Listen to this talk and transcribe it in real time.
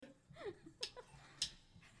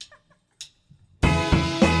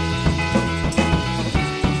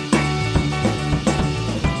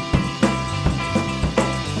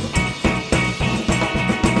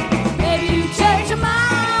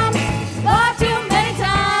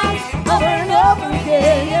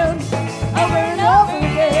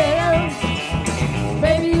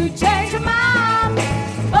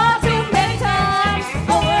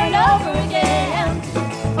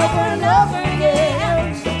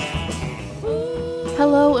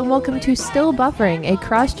Hello and welcome to Still Buffering, a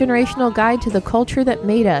cross-generational guide to the culture that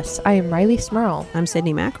made us. I am Riley Smurl. I'm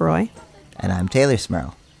Sydney McElroy. And I'm Taylor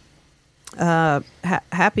Smurl.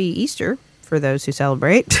 Happy Easter for those who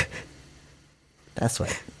celebrate. That's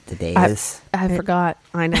what the day is. I forgot.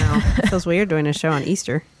 I know. It feels weird doing a show on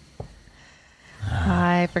Easter.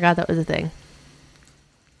 I forgot that was a thing.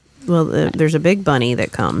 Well, there's a big bunny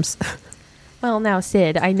that comes. Well, now,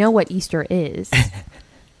 Sid, I know what Easter is.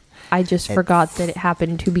 I just forgot that it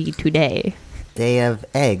happened to be today. Day of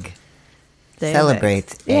egg. Day of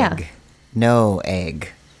Celebrate egg. Yeah. No egg.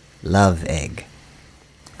 Love egg.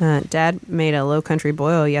 Dad made a low country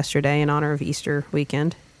boil yesterday in honor of Easter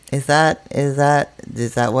weekend. Is that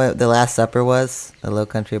what the Last Supper was? A low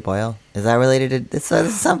country boil? Is that related to it's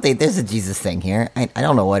something? There's a Jesus thing here. I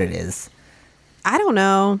don't know what it is. I don't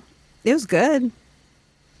know. It was good.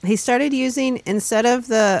 He started using, instead of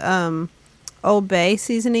the Old Bay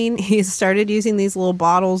seasoning, he started using these little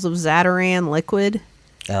bottles of Zatarain liquid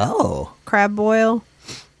Oh. crab boil.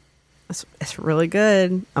 It's really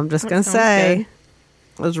good. I'm just going to sounds say. good.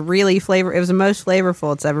 It was really It was the most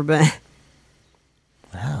flavorful it's ever been.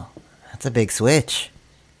 Wow. That's a big switch.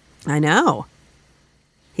 I know.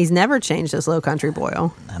 He's never changed his low country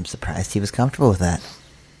boil. I'm surprised he was comfortable with that.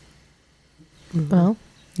 Well,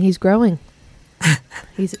 he's growing.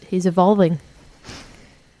 He's evolving.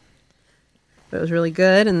 It was really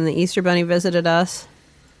good. And then the Easter Bunny visited us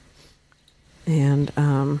and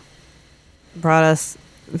brought us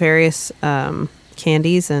various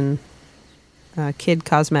candies and kid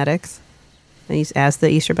cosmetics, as the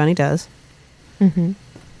Easter Bunny does. How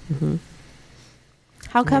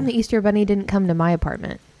come the Easter Bunny didn't come to my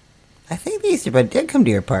apartment? I think the Easter Bunny did come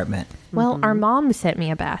to your apartment. Well, our mom sent me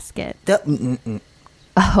a basket. That's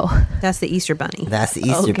Oh, That's the Easter Bunny. the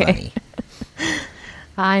Easter Okay. Bunny.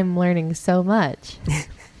 I'm learning so much.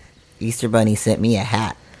 Easter Bunny sent me a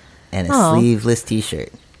hat and a Aw. sleeveless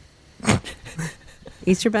t-shirt.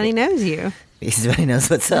 Easter Bunny knows you. Easter Bunny knows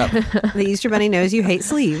what's up. The Easter Bunny knows you hate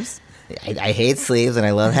sleeves. I hate sleeves and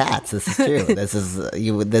I love hats. This is true. This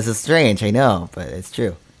is strange, I know, but it's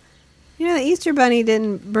true. You know, the Easter Bunny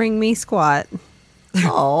didn't bring me squat.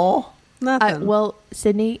 Oh, Nothing. Well,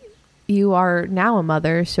 Sydney, you are now a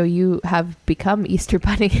mother, so you have become Easter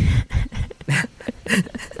Bunny.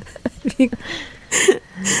 You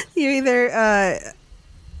either,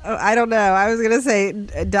 I don't know. I was going to say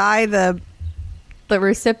die the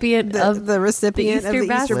recipient of the recipient the of the Easter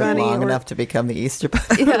Easter basket. live Bunny. long or enough to become the Easter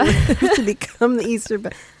Bunny. to become the Easter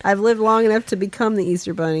Bunny. I've lived long enough to become the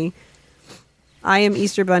Easter Bunny. I am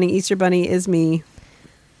Easter Bunny. Easter Bunny is me.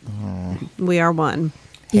 We are one.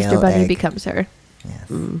 Easter Hail Bunny egg. becomes her.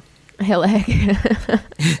 Yes. Hail egg.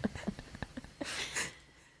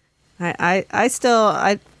 I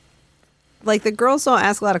still like the girls don't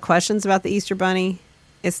ask a lot of questions about the Easter Bunny.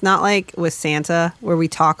 It's not like with Santa where we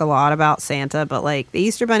talk a lot about Santa, but like the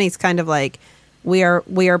Easter Bunny is kind of like we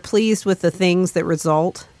are pleased with the things that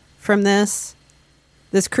result from this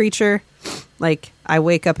creature. Like I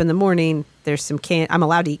wake up in the morning, there's some I'm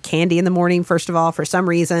allowed to eat candy in the morning. First of all, for some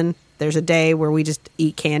reason, there's a day where we just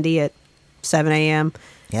eat candy at 7 a.m.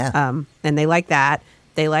 Yeah. And they like that.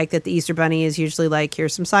 They like that the Easter Bunny is usually like,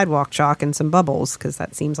 here's some sidewalk chalk and some bubbles, because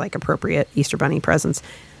that seems like appropriate Easter Bunny presents.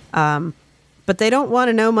 But they don't want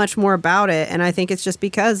to know much more about it. And I think it's just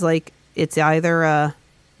because, like, it's either a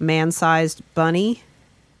man-sized bunny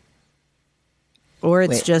or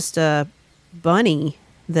it's Wait. just a bunny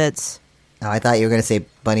that's... Oh, I thought you were going to say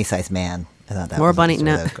bunny-sized man. I thought that Or was bunny- where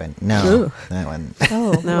no. that was going. No, Ooh. that one.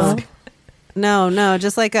 Oh, No. well, No,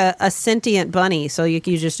 just like a sentient bunny. So you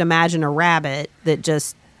just imagine a rabbit that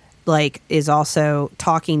just, like, is also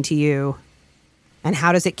talking to you. And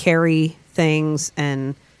how does it carry things?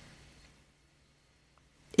 And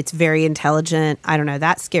it's very intelligent. I don't know.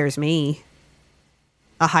 That scares me.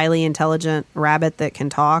 A highly intelligent rabbit that can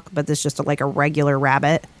talk, but that's just like a regular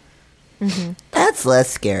rabbit. That's less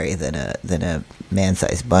scary than a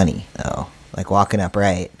man-sized bunny, though. Like walking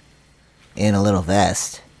upright in a little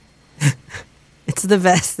vest. It's the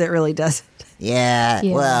vest that really does it. Yeah.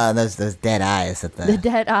 Yeah. Well, those dead eyes at the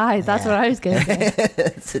dead eyes. That's what I was going to say.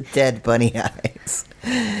 It's a dead bunny eyes.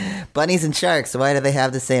 Bunnies and sharks, why do they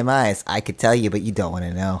have the same eyes? I could tell you, but you don't want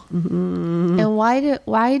to know. And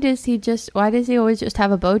why does he always just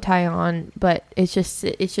have a bow tie on, but it's just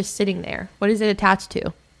sitting there? What is it attached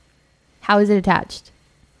to? How is it attached?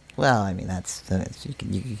 Well, I mean,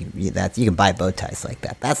 you can buy bow ties like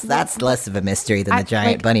that. That's less of a mystery than the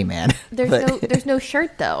giant like, bunny man. There's no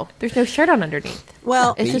shirt though. There's no shirt on underneath.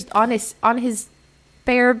 Well, It's just on his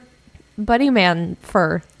bare bunny man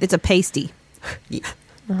fur. it's a pasty.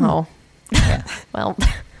 Oh. Yeah. Well,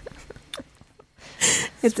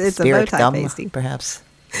 It's a bow Spirit tie gum, pasty. perhaps.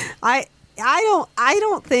 I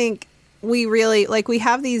don't think we really like we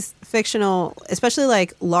have these fictional, especially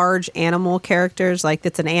like large animal characters, like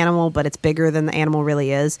it's an animal but it's bigger than the animal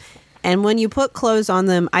really is. And when you put clothes on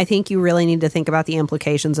them, I think you really need to think about the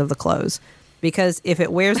implications of the clothes. Because if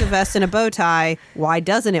it wears a vest and a bow tie, why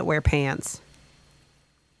doesn't it wear pants?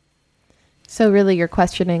 So really, you're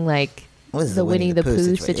questioning like What is the Winnie the Pooh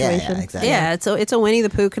situation? situation? Yeah, exactly. Yeah, it's a Winnie the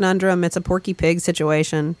Pooh conundrum. It's a Porky Pig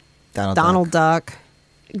situation. Donald Duck.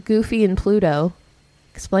 Goofy and Pluto.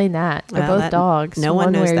 Explain that. They're Well, both that- dogs. no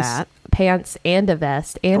one knows wears that. pants and a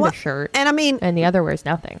vest and Well, a shirt, And I mean, and the other wears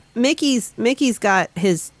nothing. Mickey's got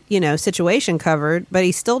his, situation covered, but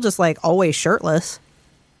he's still just like always shirtless.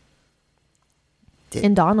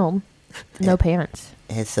 And Donald, no pants.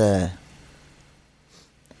 It's there's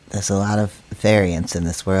a lot of variance in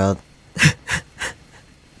this world.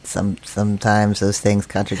 Sometimes those things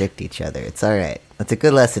contradict each other. It's all right. That's a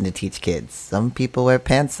good lesson to teach kids. Some people wear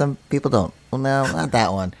pants, some people don't. Well, no, not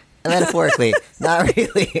that one. Metaphorically, not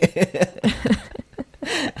really.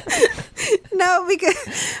 No, because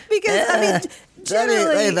I mean, let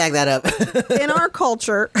generally me back that up. in our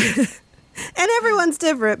culture, and everyone's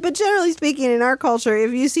different, but generally speaking, in our culture,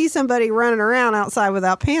 if you see somebody running around outside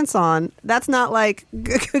without pants on, that's not like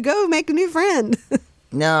go make a new friend.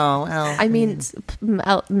 No, well, I mean,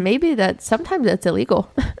 maybe sometimes that's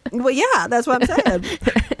illegal. Well, yeah, that's what I'm saying.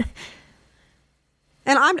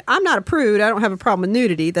 And I'm not a prude. I don't have a problem with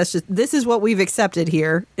nudity. This is what we've accepted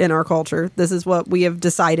here in our culture. This is what we have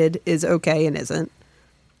decided is okay and isn't.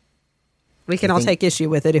 We can all take issue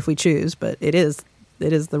with it if we choose, but it is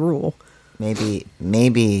the rule.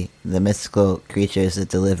 maybe the mystical creatures that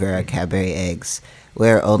deliver our Cadbury eggs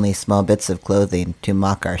wear only small bits of clothing to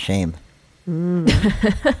mock our shame.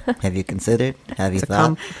 Have you considered? Have you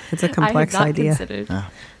thought? It's a complex I have not idea. considered.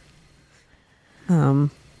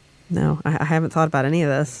 No, I haven't thought about any of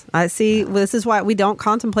this. I see. Well, this is why we don't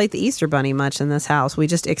contemplate the Easter Bunny much in this house. We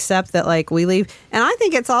just accept that, like, we leave. And I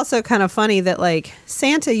think it's also kind of funny that, like,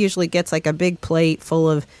 Santa usually gets like a big plate full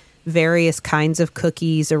of various kinds of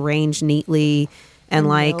cookies arranged neatly, and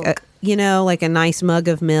like like a nice mug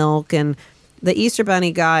of milk. And the Easter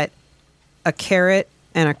Bunny got a carrot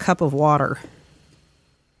and a cup of water.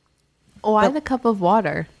 Why the cup of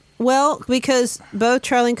water? Well, because both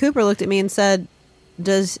Charlie and Cooper looked at me and said,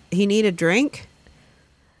 "Does he need a drink?"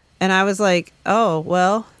 And I was like, "Oh,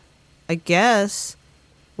 well, I guess."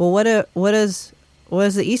 Well, what does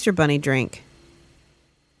the Easter Bunny drink?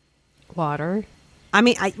 Water. I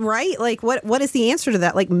mean, right? Like, what is the answer to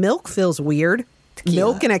that? Like, milk feels weird. Tequila.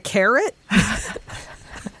 Milk and a carrot?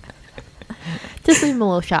 Just leave him a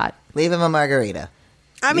little shot. Leave him a margarita.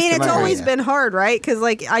 I mean, Easter it's always margarita. been hard, right? Because,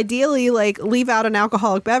 like, ideally, like, leave out an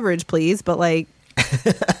alcoholic beverage, please. But, like,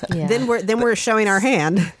 Yeah. then we're showing our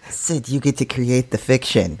hand. Sid, you get to create the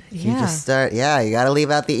fiction. You Yeah. just start. Yeah, you got to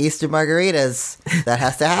leave out the Easter margaritas. That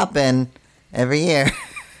has to happen every year.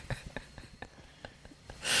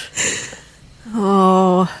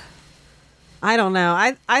 Oh, I don't know.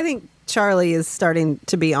 I think Charlie is starting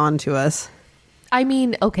to be on to us. I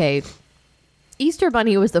mean, okay. Easter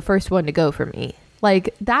Bunny was the first one to go for me.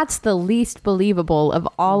 Like, that's the least believable of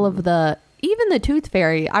all of even the Tooth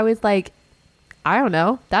Fairy. I was like, I don't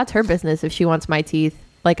know. That's her business if she wants my teeth.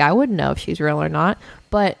 Like, I wouldn't know if she's real or not.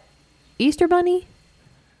 But Easter Bunny?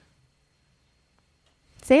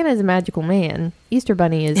 Santa's a magical man. Easter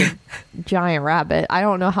Bunny is a giant rabbit. I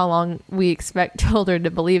don't know how long we expect children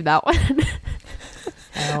to believe that one.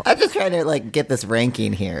 I'm just trying to like get this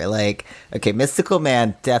ranking here. Like, okay, mystical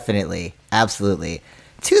man, definitely, absolutely.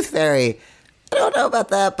 Tooth fairy, I don't know about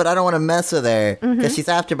that, but I don't want to mess with her because she's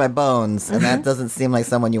after my bones, and that doesn't seem like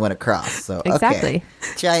someone you want to cross. So Exactly. okay.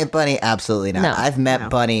 Giant bunny, absolutely not. No. I've met No.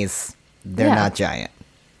 bunnies; they're Yeah. not giant.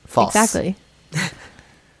 False. Exactly.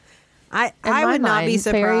 I In my would not be mind, fairies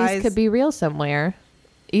surprised. could be real somewhere.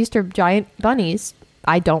 Easter giant bunnies,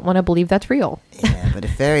 I don't want to believe that's real. Yeah, but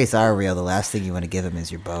if fairies are real, the last thing you want to give them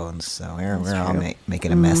is your bones. So we're all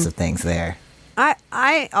making a mess of things there.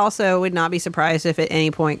 I also would not be surprised if at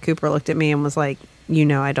any point Cooper looked at me and was like,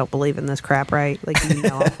 I don't believe in this crap, right? Like,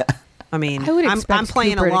 I mean, I would I'm expect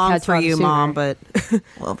playing Cooper to along catch for on you, sooner. Mom, but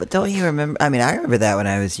Well, but don't you remember? I mean, I remember that when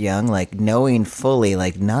I was young, like knowing fully,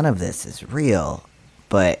 like none of this is real,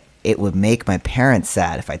 but it would make my parents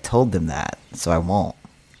sad if I told them that, so I won't,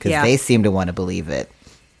 because Yeah. they seem to want to believe it.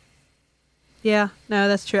 yeah, no,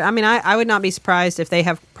 that's true. I mean, I would not be surprised if they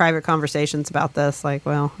have private conversations about this. Like,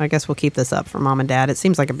 well, I guess we'll keep this up for Mom and Dad. It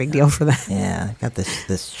seems like a big deal for them. Yeah, I've got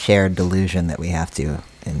this shared delusion that we have to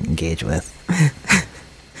engage with.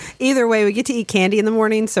 Either way, we get to eat candy in the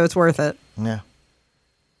morning, so it's worth it. Yeah.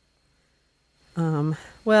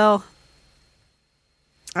 Well,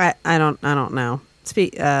 I don't know.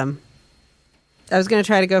 I was going to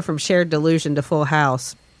try to go from Shared Delusion to Full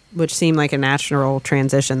House, which seemed like a natural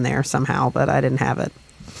transition there somehow, but I didn't have it.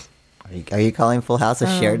 Are you calling Full House a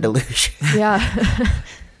shared delusion? Yeah.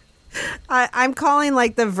 I'm calling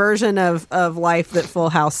like the version of life that Full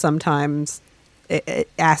House sometimes it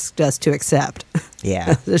asked us to accept.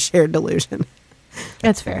 Yeah. The shared delusion.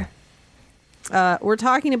 That's fair. We're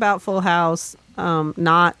talking about Full House,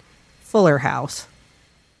 not Fuller House.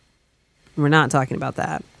 We're not talking about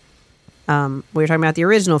that. We're talking about the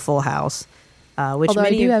original Full House, which Although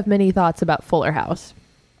I do have many thoughts about Fuller House.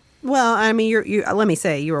 Well, I mean, you. Let me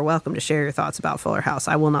say, you are welcome to share your thoughts about Fuller House.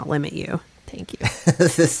 I will not limit you. Thank you.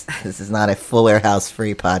 This is not a Fuller House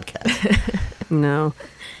free podcast. No.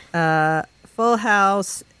 Full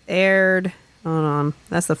House aired. Hold on.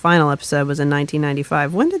 That's the final episode was in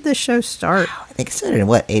 1995. When did this show start? I think it started in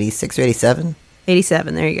what, 86 or 87?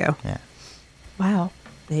 87. There you go. Yeah. Wow.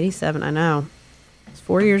 87. I know. I was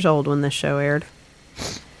 4 years old when this show aired.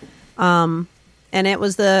 And it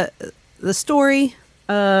was the story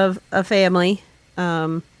of a family,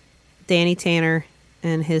 Danny Tanner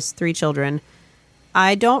and his 3 children.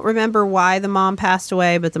 I don't remember why the mom passed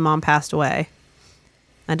away, but the mom passed away.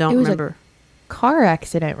 I don't remember. Car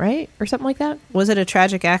accident, right? Or something like that? Was it a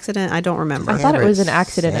tragic accident? I don't remember. I thought it Never was an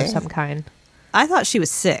accident of say. some kind. I thought she was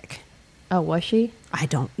sick. Oh, was she? I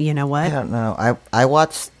don't, you know I what? don't know. I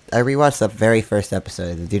rewatched the very first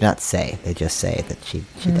episode. They do not say. They just say that she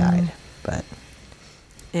died. But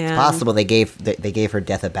And it's possible they gave her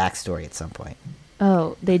death a backstory at some point.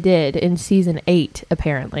 Oh, they did in season 8,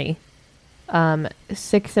 apparently.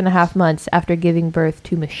 6.5 months after giving birth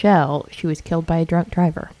to Michelle, she was killed by a drunk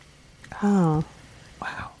driver. Oh.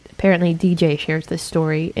 Wow. Apparently, DJ shares this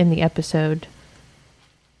story in the episode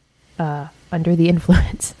Under the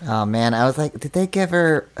Influence. Oh man, I was like, did they give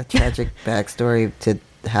her a tragic backstory to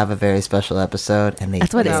have a very special episode? And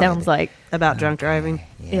That's what it did. sounds like. About drunk driving.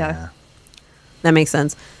 Yeah. That makes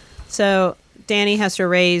sense. So Danny has to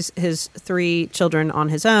raise his 3 children on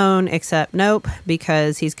his own, except nope,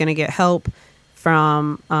 because he's going to get help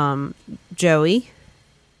from Joey,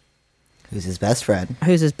 Who's his best friend?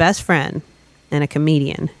 who's his best friend and a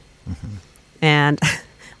comedian. And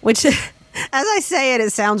which, as I say it,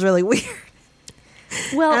 it sounds really weird.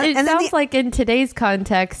 Well, And- it and then sounds like in today's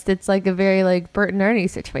context, it's like a very like Bert and Ernie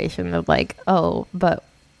situation of like, oh, but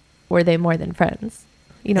were they more than friends?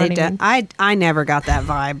 You know what I mean? I never got that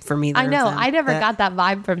vibe from either. I know. of them. I never got that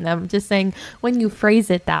vibe from them. Just saying when you phrase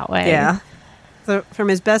it that way. Yeah. So from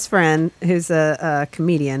his best friend, who's a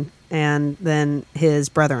comedian, and then his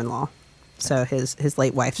brother-in-law. So his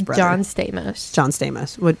late wife's brother. John Stamos. John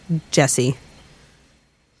Stamos. With Jesse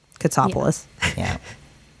Katsopoulos. Yeah.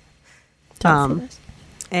 John Stamos.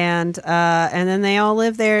 And then they all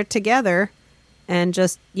live there together and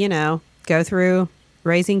just, go through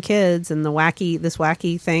raising kids and this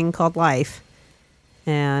wacky thing called life.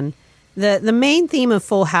 And the main theme of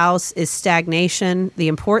Full House is stagnation. The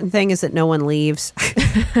important thing is that no one leaves.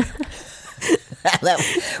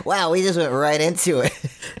 Wow, we just went right into it.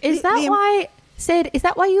 Is that why, Sid, is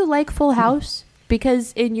that why you like Full House?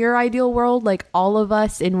 Because in your ideal world, like all of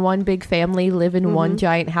us in one big family live in one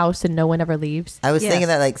giant house and no one ever leaves. I was Yes. thinking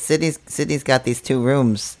that like Sydney's got these 2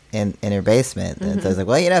 rooms in her basement, and so I was like,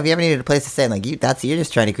 well, if you ever needed a place to stay, like you're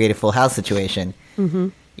just trying to create a Full House situation.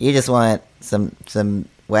 You just want some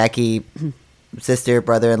wacky sister,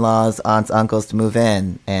 brother-in-laws, aunts, uncles to move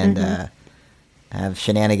in and have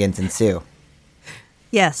shenanigans ensue.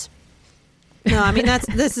 Yes. No, I mean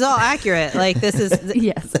this is all accurate. Like this is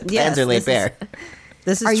Yes. The plans are laid bare.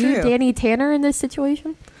 This is Are true. you Danny Tanner in this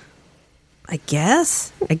situation? I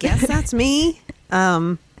guess that's me.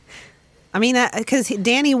 I mean, because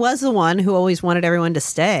Danny was the one who always wanted everyone to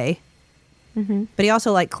stay, but he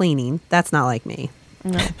also liked cleaning. That's not like me.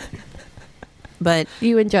 No. But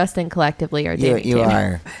You and Justin collectively are Danny You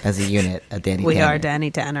Tanner. are, as a unit, a Danny we Tanner. are Danny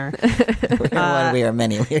Tanner. We are one, we are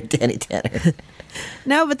many. We are Danny Tanner.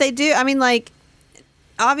 No, but they do. I mean, like,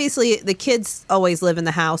 obviously the kids always live in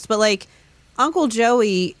the house, but like Uncle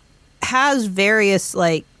Joey has various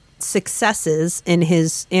like successes in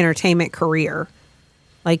his entertainment career.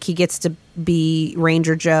 Like he gets to be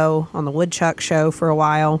Ranger Joe on the Woodchuck show for a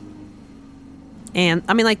while. And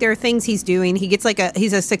I mean, like there are things he's doing. He gets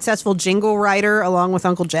he's a successful jingle writer along with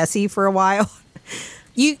Uncle Jesse for a while.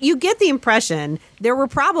 You get the impression there were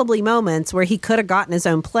probably moments where he could have gotten his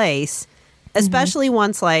own place, especially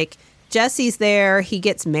once like Jesse's there, he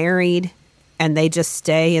gets married and they just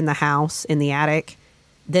stay in the house in the attic.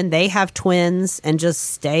 Then they have twins and just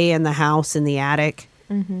stay in the house in the attic.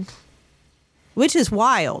 which is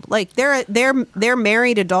wild. Like they're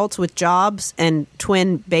married adults with jobs and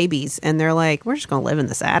twin babies, and they're like, we're just gonna live in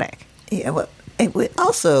this attic. Yeah. What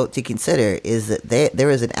also to consider is that there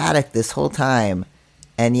was an attic this whole time,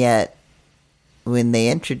 and yet when they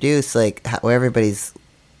introduce like how everybody's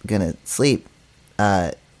gonna sleep,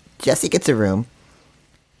 Jesse gets a room,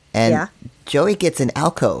 and Yeah. Joey gets an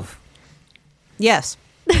alcove. Yes.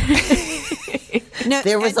 No,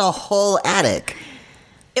 There was a whole attic.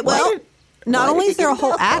 well, Why did- not why only did is he there a get an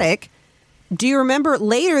whole alcove? attic. Do you remember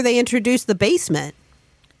later they introduced the basement?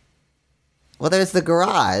 Well, there's the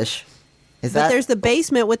garage. Is But that? there's the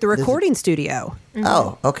basement with the recording studio.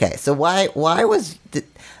 Oh, okay. So why was?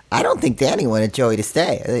 I don't think Danny wanted Joey to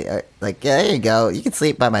stay. Like, yeah, there you go. You can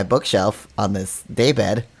sleep by my bookshelf on this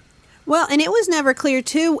daybed. Well, and it was never clear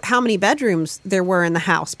too how many bedrooms there were in the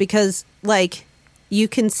house, because like you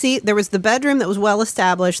can see there was the bedroom that was well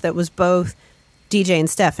established that was both DJ and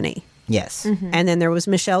Stephanie. Yes. And then there was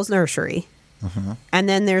Michelle's nursery. And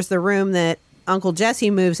then there's the room that Uncle Jesse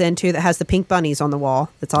moves into that has the pink bunnies on the wall.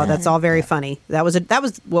 That's all very funny. That was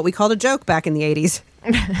what we called a joke back in the 80s.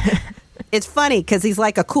 It's funny because he's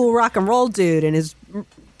like a cool rock and roll dude, and his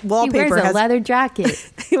He wallpaper wears a has leather jacket.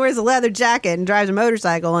 he wears a leather jacket and drives a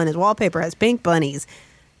motorcycle, and his wallpaper has pink bunnies.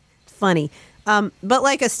 It's funny. But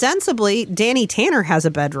like ostensibly, Danny Tanner has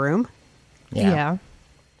a bedroom. Yeah.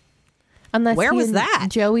 Unless Where he was and that?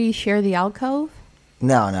 Joey share the alcove?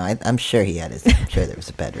 No, I'm sure he had his. I'm sure there was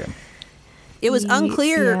a bedroom. It was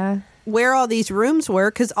unclear Yeah. where all these rooms were,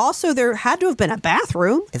 because also there had to have been a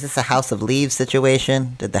bathroom. Is this a House of Leaves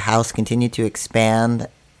situation? Did the house continue to expand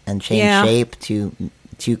and change Yeah. shape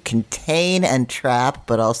to contain and trap,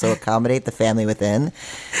 but also accommodate the family within?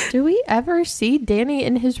 Do we ever see Danny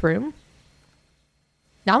in his room?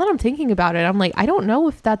 Now that I'm thinking about it, I'm like, I don't know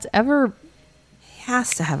if that's ever. He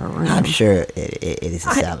has to have a room. I'm sure it is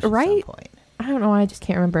established at right? some point. I don't know. I just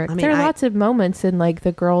can't remember. I mean, There are I- lots of moments in like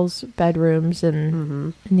the girls' bedrooms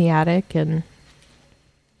and in the attic, and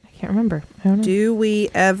I can't remember. I don't know. Do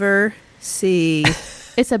we ever see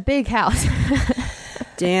It's a big house.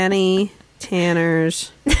 Danny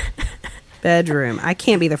Tanner's bedroom? I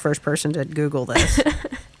can't be the first person to Google this.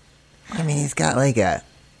 I mean, he's got like a.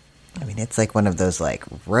 I mean, it's like one of those like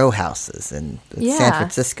row houses in San Yeah.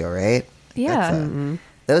 Francisco, right? Yeah. That's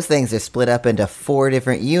those things are split up into 4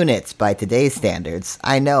 different units by today's standards.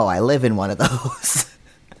 I know. I live in one of those.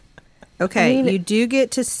 Okay, I mean- you do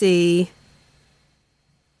get to see.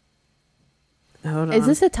 Hold Is on.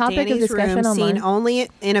 this a topic of Danny's discussion room, online? seen only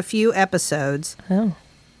in a few episodes. Oh.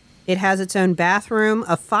 It has its own bathroom,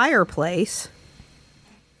 a fireplace,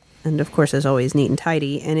 and of course, as always, neat and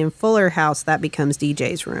tidy. And in Fuller House, that becomes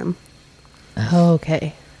DJ's room.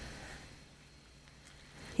 Okay.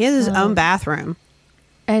 He has his own bathroom.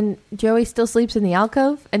 And Joey still sleeps in the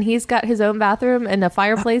alcove, and he's got his own bathroom and a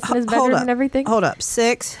fireplace in his bedroom and everything. Hold up,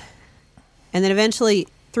 6, and then eventually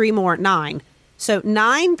 3 more, 9. So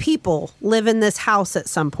 9 people live in this house at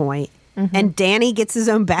some point, and Danny gets his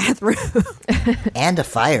own bathroom And a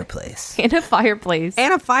fireplace. And a fireplace.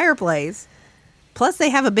 and a fireplace. Plus, they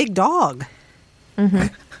have a big dog.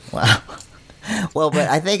 Wow. Well, but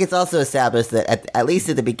I think it's also established that at least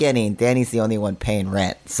at the beginning, Danny's the only one paying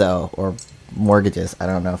rent, or mortgages. I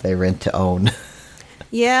don't know if they rent to own.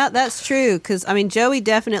 Yeah, that's true. Because I mean, Joey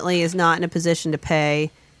definitely is not in a position to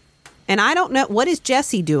pay, and I don't know what is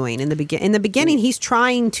Jesse doing in the beginning. In the beginning, he's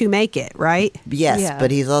trying to make it right. Yes, Yeah.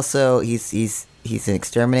 but he's also he's an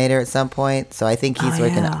exterminator at some point, so I think he's Oh,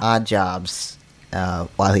 working yeah. odd jobs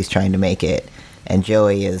while he's trying to make it, and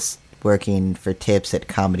Joey is working for tips at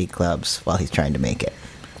comedy clubs while he's trying to make it.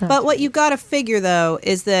 But what you've got to figure, though,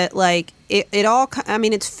 is that, like, it all, I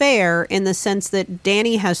mean, it's fair in the sense that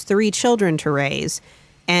Danny has 3 children to raise.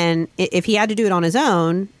 And if he had to do it on his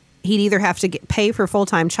own, he'd either have to pay for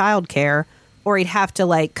full-time childcare, or he'd have to,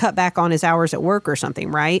 like, cut back on his hours at work or something,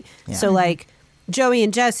 right? Yeah. So, like, Joey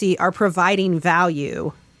and Jesse are providing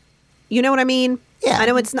value. You know what I mean? Yeah.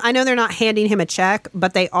 I know they're not handing him a check,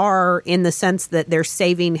 but they are in the sense that they're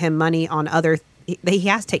saving him money on he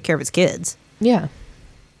has to take care of his kids. Yeah.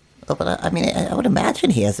 Oh, but I mean, I would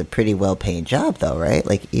imagine he has a pretty well-paying job, though, right?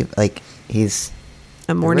 Like he's.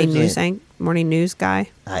 A morning Originally- morning news guy.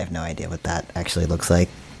 I have no idea what that actually looks like.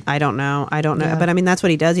 I don't know. Yeah. But I mean, that's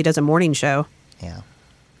what he does. He does a morning show. Yeah.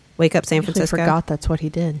 Wake Up San I Francisco. forgot that's what he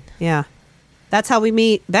did. Yeah. That's how we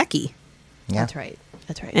meet Becky. Yeah. That's right.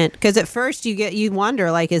 That's right. And because at first you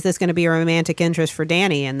wonder, like, is this going to be a romantic interest for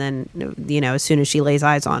Danny? And then, you know, as soon as she lays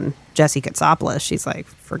eyes on Jesse Katsopoulos, she's like,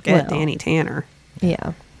 forget Well. Danny Tanner.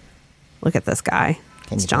 yeah. Look at this guy.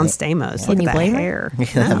 Can It's you John blame- Stamos. Yeah. Look Can at you that blame her? hair.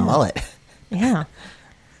 that mullet. Yeah.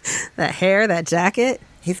 That hair, that jacket.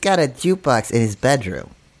 He's got a jukebox in his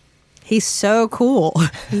bedroom. He's so cool.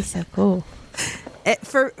 He's so cool.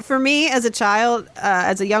 For me as a child,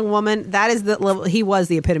 as a young woman, that is the level. He was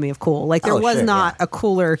the epitome of cool. Like there was not a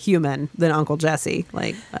cooler human than Uncle Jesse.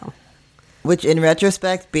 Like, well. Which, in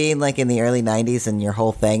retrospect, being like in the early '90s and your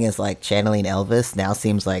whole thing is like channeling Elvis, now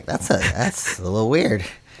seems like that's a little weird.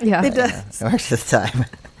 Yeah, It does. It works this time.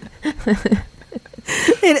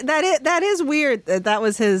 That is weird. That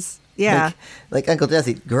was his. Yeah. Like Uncle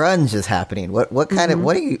Jesse, grunge is happening. What kind of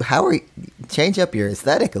how are you change up your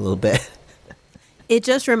aesthetic a little bit? It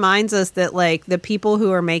just reminds us that like the people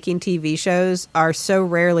who are making TV shows are so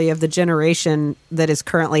rarely of the generation that is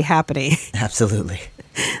currently happening. Absolutely.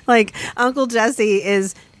 Like Uncle Jesse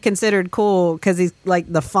is considered cool because he's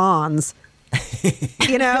like the Fonz.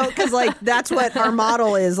 You know, because like that's what our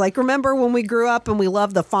model is. Like, remember when we grew up and we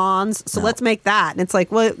loved the Fonz? So let's make that. And it's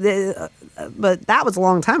like, well, but that was a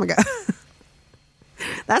long time ago.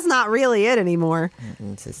 That's not really it anymore.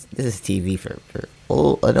 This is TV for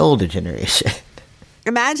an older generation.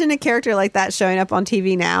 Imagine a character like that showing up on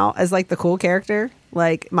TV now as like the cool character.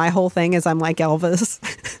 Like my whole thing is I'm like Elvis.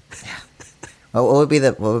 What would be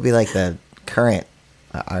like the current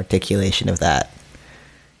articulation of that?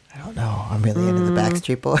 I don't know. I'm really into the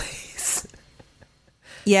Backstreet Boys.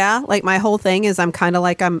 Yeah, like my whole thing is I'm kind of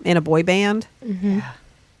like I'm in a boy band. Mm-hmm. Yeah.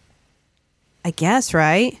 I guess,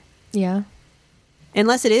 right? Yeah.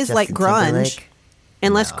 Unless it is like Justin grunge. Timberlake?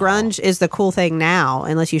 Unless No. grunge is the cool thing now.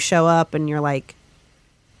 Unless you show up and you're like,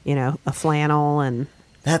 you know, a flannel and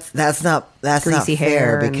That's not Greasy fair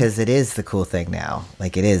hair and- because it is the cool thing now.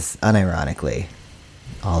 Like it is, unironically,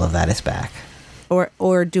 all of that is back.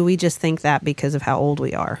 or do we just think that because of how old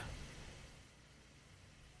we are?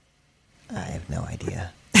 I have no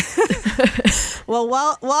idea. Well,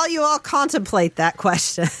 while you all contemplate that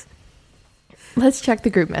question. Let's check the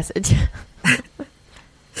group message.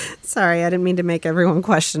 Sorry, I didn't mean to make everyone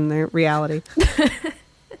question their reality.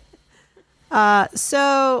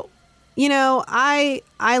 So, you know, I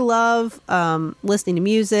love listening to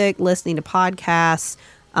music, listening to podcasts.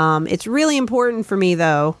 It's really important for me,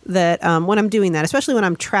 though, that when I'm doing that, especially when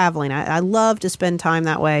I'm traveling, I love to spend time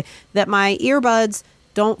that way, that my earbuds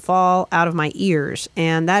don't fall out of my ears.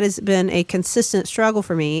 And that has been a consistent struggle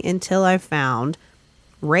for me until I found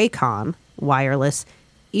Raycon wireless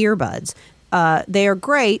earbuds. They are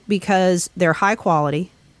great because they're high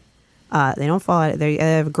quality. They don't fall out. They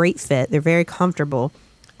have a great fit. They're very comfortable.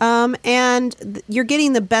 And you're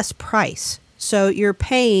getting the best price. So you're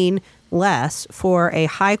paying less for a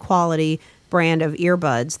high quality brand of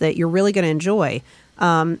earbuds that you're really going to enjoy.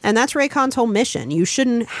 And that's Raycon's whole mission. You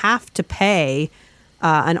shouldn't have to pay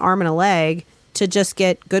an arm and a leg to just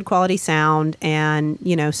get good quality sound and,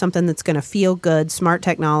 you know, something that's going to feel good, smart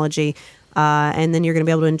technology. And then you're going to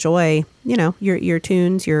be able to enjoy, you know, your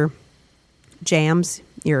tunes, your jams,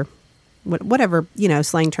 your whatever, you know,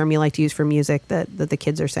 slang term you like to use for music that the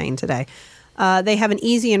kids are saying today. They have an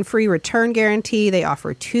easy and free return guarantee. They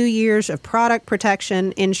offer 2 years of product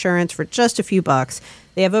protection insurance for just a few bucks.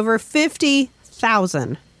 They have over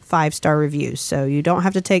 50,000 5-star reviews, so you don't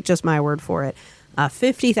have to take just my word for it.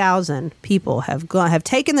 50,000 people have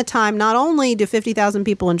taken the time. Not only do 50,000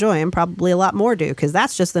 people enjoy them, probably a lot more do, because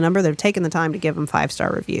that's just the number that have taken the time to give them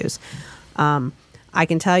 5-star reviews. I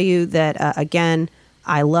can tell you that, again,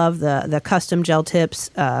 I love the custom gel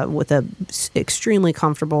tips with a extremely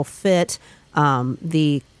comfortable fit.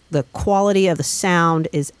 The quality of the sound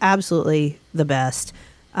is absolutely the best.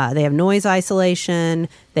 They have noise isolation.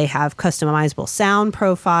 They have customizable sound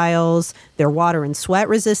profiles. They're water and sweat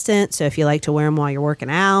resistant, so if you like to wear them while you're working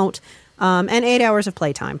out, and 8 hours of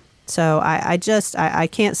playtime. So I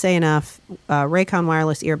can't say enough. Raycon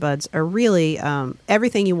wireless earbuds are really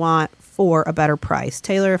everything you want for a better price.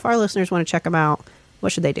 Taylor, if our listeners want to check them out,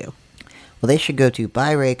 what should they do? Well, they should go to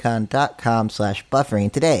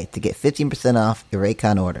buyraycon.com/buffering today to get 15% off your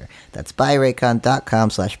Raycon order. That's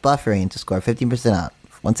buyraycon.com/buffering to score 15% off.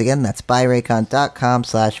 Once again, that's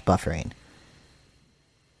buyraycon.com/buffering.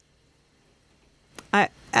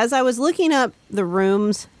 As I was looking up the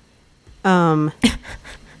rooms,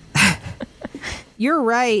 you're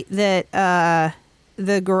right that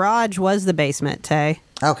the garage was the basement, Tay.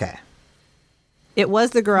 Okay. It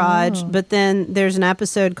was the garage, but then there's an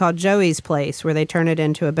episode called Joey's Place where they turn it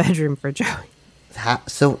into a bedroom for Joey.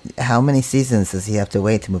 How many seasons does he have to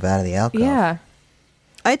wait to move out of the alcove? Yeah.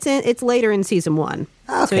 It's later in season 1,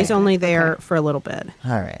 so Okay. he's only there for a little bit.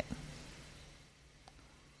 All right.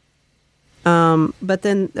 But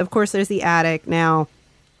then, of course, there's the attic. Now,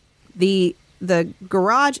 the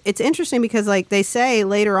garage. It's interesting because, like they say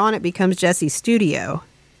later on, it becomes Jesse's studio.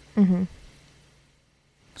 Mm-hmm.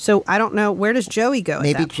 So I don't know, where does Joey go? Maybe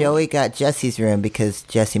at that point? Joey got Jesse's room because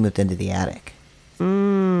Jesse moved into the attic.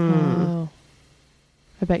 Oh.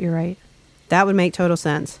 I bet you're right. That would make total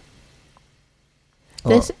sense.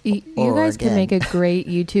 This Or- you or guys can again. make a great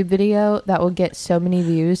YouTube video that will get so many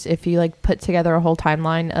views if you like put together a whole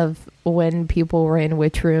timeline of when people were in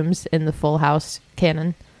which rooms in the Full House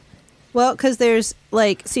canon. Well, because there's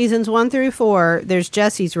like seasons 1 through 4, there's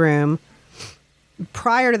Jesse's room.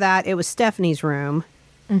 Prior to that, it was Stephanie's room.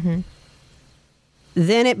 Mm-hmm.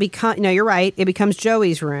 Then it becomes, no, you're right, it becomes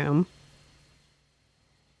Joey's room.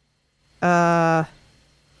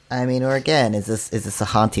 I mean, or again, is this a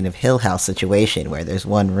Haunting of Hill House situation where there's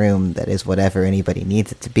one room that is whatever anybody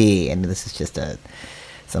needs it to be, and this is just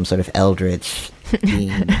some sort of eldritch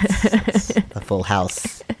being, a full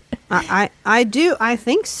house. I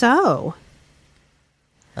think so.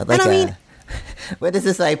 I'd like And I mean- when does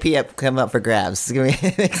this come up for grabs? It's gonna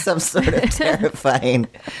be like some sort of terrifying.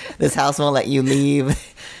 This house won't let you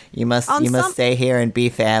leave. You must stay here and be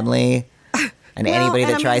family. And Well, anybody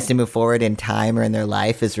and that I tries mean- to move forward in time or in their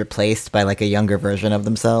life is replaced by like a younger version of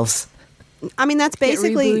themselves. I mean, that's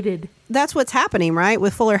basically, rebooted. that's what's happening, right?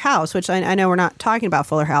 With Fuller House, which I know we're not talking about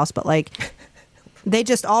Fuller House, but like, they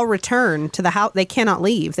just all return to the house. They cannot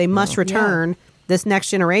leave. They must return this next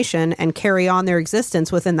generation and carry on their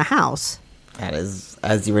existence within the house. That is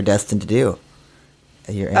as you were destined to do.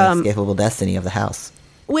 Your inescapable destiny of the house.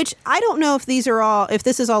 Which I don't know if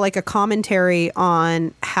this is all like a commentary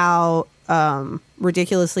on how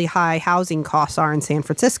ridiculously high housing costs are in San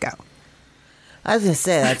Francisco. I was gonna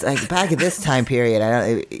say that's like back at this time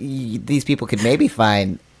period. These people could maybe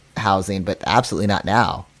find housing, but absolutely not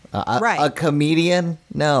now. Right. A comedian?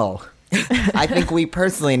 No. I think we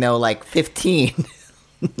personally know like 15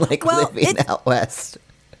 living out west.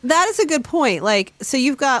 That is a good point. Like, so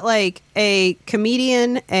you've got like a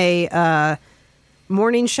comedian, a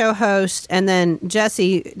morning show host, and then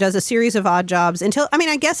Jesse does a series of odd jobs until, I mean,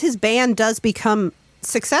 I guess his band does become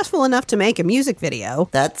successful enough to make a music video.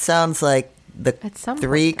 That sounds like the At some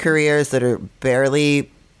three careers that are barely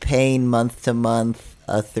paying month to month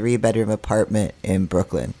a 3-bedroom apartment in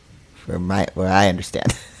Brooklyn, where I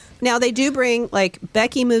understand. Now they do bring, like,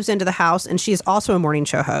 Becky moves into the house and she's also a morning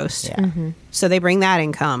show host. Yeah. So they bring that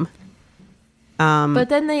income. But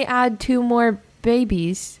then they add 2 more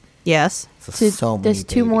babies. Yes. So many There's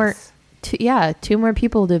 2 more. babies. 2 more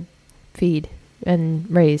people to feed and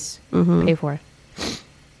raise, pay for.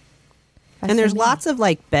 And there's lots of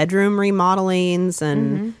like bedroom remodelings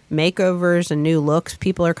and makeovers and new looks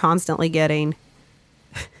people are constantly getting.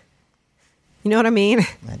 You know what I mean?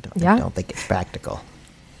 I don't think it's practical.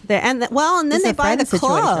 And then It's they a buy the friend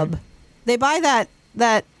club. situation. They buy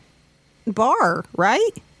that bar,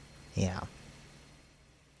 right? Yeah.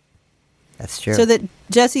 That's true. So that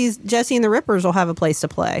Jesse and the Rippers will have a place to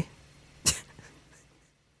play.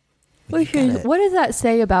 What does that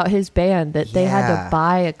say about his band that they had Yeah. to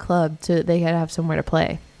buy a club so they had to have somewhere to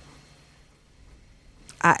play?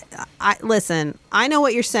 I listen, I know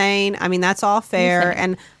what you're saying. I mean, that's all fair.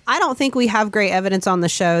 And I don't think we have great evidence on the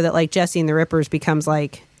show that like Jesse and the Rippers becomes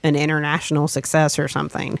like an international success or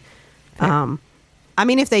something. I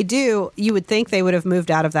mean, if they do, you would think they would have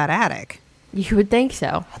moved out of that attic. You would think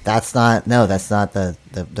so. that's not the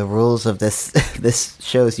rules of this this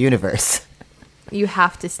show's universe. You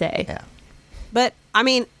have to stay. Yeah. But I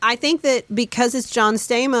mean, I think that because it's John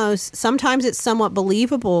Stamos, sometimes it's somewhat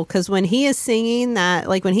believable because when he is singing that,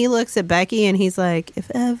 like when he looks at Becky and he's like,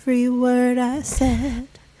 if every word I said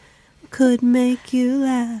could make you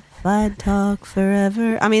laugh, I'd talk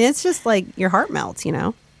forever. I mean, it's just like your heart melts, you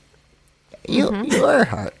know? Your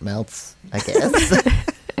heart melts, I guess.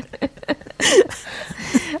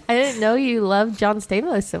 I didn't know you loved John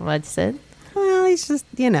Stamos so much, Sid. Well, he's just,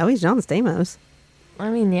 he's John Stamos. I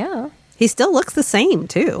mean, yeah. He still looks the same,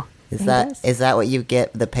 too. Is He that does. is that what you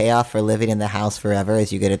get the payoff for living in the house forever?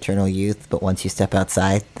 Is you get eternal youth, but once you step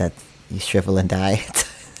outside, that you shrivel and die.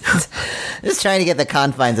 Just trying to get the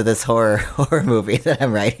confines of this horror movie that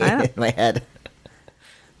I'm writing in my head.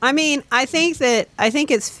 I mean, I think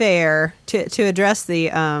it's fair to address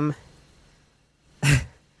the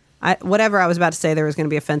whatever I was about to say there was going to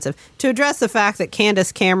be offensive. To address the fact that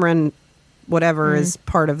Candace Cameron whatever is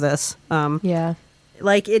part of this. Yeah.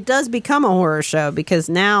 Like it does become a horror show because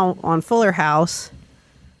now on Fuller House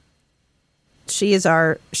she is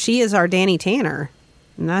our Danny Tanner.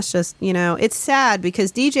 And that's just, it's sad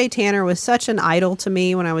because DJ Tanner was such an idol to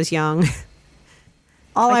me when I was young.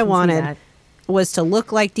 All I can see wanted that. was to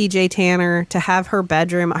look like DJ Tanner, to have her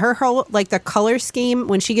bedroom, her whole like the color scheme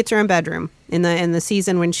when she gets her own bedroom in the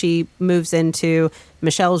season when she moves into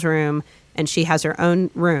Michelle's room and she has her own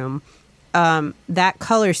room. that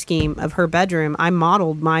color scheme of her bedroom, I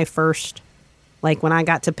modeled my first, like when I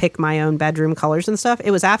got to pick my own bedroom colors and stuff,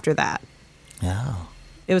 it was after that. Oh.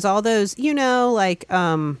 It was all those, like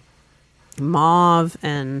mauve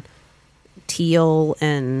and teal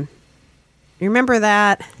and you remember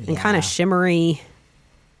that? And kind Yeah. of shimmery.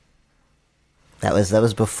 That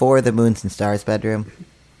was before the Moons and Stars bedroom.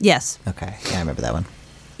 Yes. Okay, yeah, I remember that one.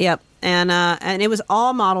 Yep. And it was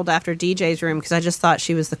all modeled after DJ's room because I just thought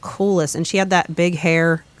she was the coolest. And she had that big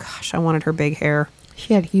hair. Gosh, I wanted her big hair.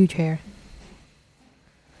 She had huge hair.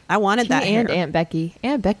 I wanted that and hair. Aunt Becky.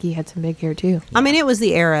 Aunt Becky had some big hair too. I mean, it was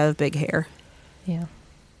the era of big hair. Yeah.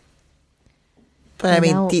 But I And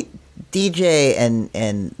mean, now- DJ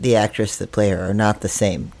and the actress that play her are not the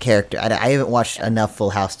same character. I haven't watched enough Full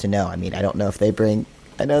House to know. I mean, I don't know if they bring.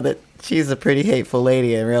 I know that she's a pretty hateful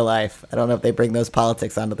lady in real life. I don't know if they bring those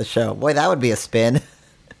politics onto the show. Boy, that would be a spin.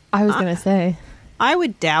 I was gonna say. I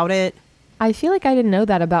would doubt it. I feel like I didn't know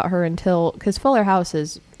that about her until because Fuller House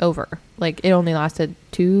is over. Like it only lasted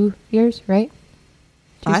 2 years, right?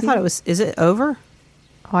 I thought it was. Is it over?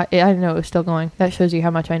 Oh, I didn't know it was still going. That shows you how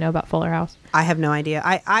much I know about Fuller House. I have no idea.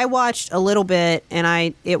 I watched a little bit,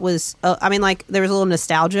 and it was. I mean, like there was a little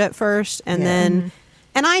nostalgia at first, and then,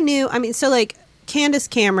 and I knew. I mean, so like Candace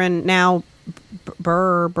Cameron now,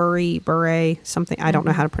 Burray something. I don't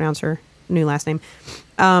know how to pronounce her new last name.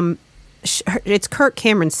 It's Kirk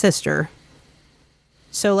Cameron's sister.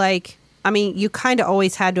 So like, I mean, you kind of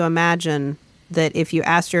always had to imagine that if you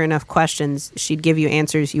asked her enough questions, she'd give you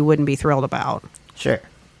answers you wouldn't be thrilled about. Sure.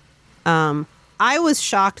 I was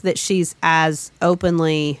shocked that she's as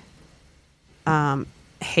openly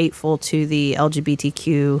hateful to the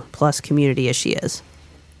LGBTQ plus community as she is.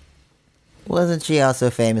 Wasn't she also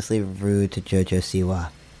famously rude to JoJo Siwa?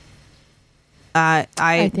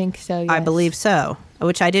 I think so. Yes. I believe so,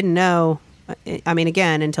 which I didn't know. I mean,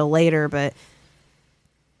 again, until later, but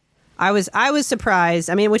I was surprised.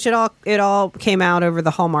 I mean, which it all came out over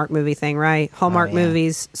the Hallmark movie thing, right? Hallmark yeah.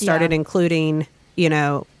 movies started Yeah. including,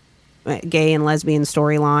 gay and lesbian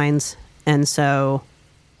storylines, and so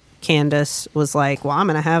Candace was like, "Well, I'm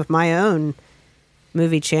going to have my own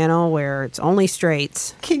movie channel where it's only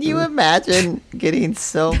straights." Can you imagine getting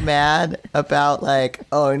so mad about like,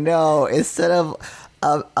 oh no, instead of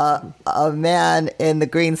a man in the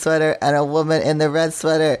green sweater and a woman in the red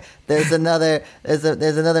sweater, there's another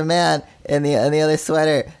man in the other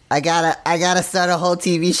sweater. I gotta start a whole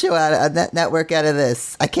TV show network out of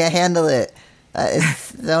this. I can't handle it.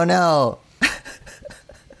 Oh no.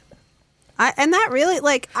 And that really,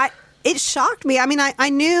 it shocked me. I mean, I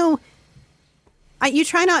knew. You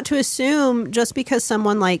try not to assume just because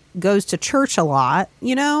someone like goes to church a lot,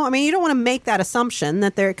 I mean, you don't want to make that assumption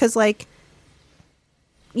that they're, because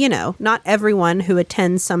not everyone who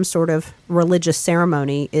attends some sort of religious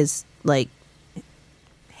ceremony is like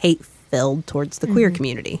hate filled towards the queer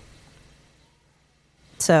community.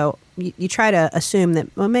 So you try to assume that,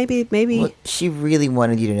 well, maybe. Well, she really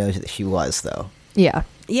wanted you to know that she was, though. Yeah.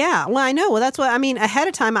 Yeah, well, I know. Well, that's what I mean. Ahead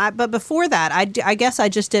of time, but before that, I guess I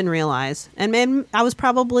just didn't realize, and I was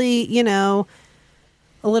probably, a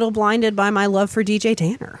little blinded by my love for DJ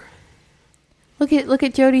Tanner. Look at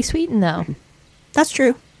Jodie Sweetin though. That's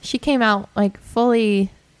true. She came out like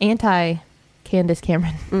fully anti Candace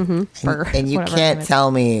Cameron. Mm-hmm. And you can't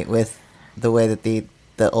tell me with the way that the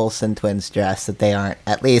Olsen twins dress that they aren't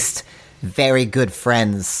at least very good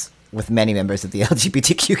friends with many members of the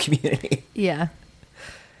LGBTQ community. Yeah.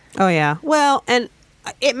 Oh yeah. Well, and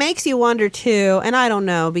it makes you wonder too, and I don't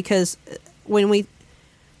know, because when we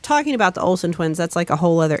talking about the Olsen twins, that's like a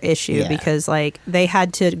whole other issue, Yeah. because like they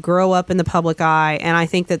had to grow up in the public eye, and I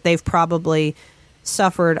think that they've probably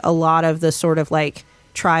suffered a lot of the sort of like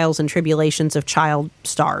trials and tribulations of child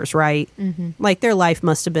stars, right? Mm-hmm. Like their life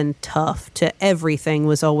must have been tough. To everything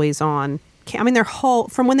was always on. I mean, their whole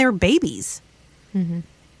from when they were babies,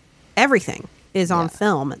 everything is on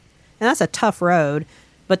film, and that's a tough road.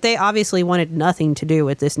 But they obviously wanted nothing to do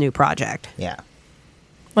with this new project. Yeah.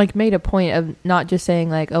 Like made a point of not just saying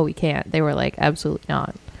like, oh, we can't. They were like, absolutely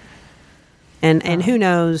not. And who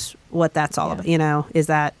knows what that's all Yeah. about? Is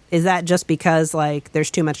that just because like there's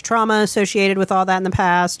too much trauma associated with all that in the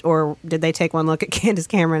past, or did they take one look at Candace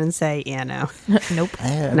Cameron and say, yeah, no, Nope.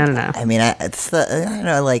 no. I mean, I don't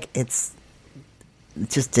know, like it's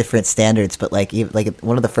just different standards. But like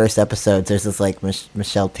one of the first episodes, there's this like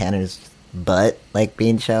Michelle Tanner's butt like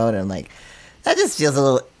being shown, and I'm like, that just feels a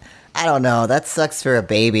little. I don't know. That sucks for a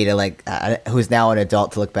baby to like, who's now an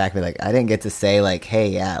adult, to look back and be like, I didn't get to say like, hey,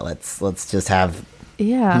 yeah, let's just have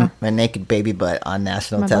Yeah. my naked baby butt on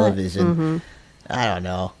national My butt. television. I don't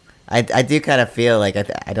know. I do kind of feel like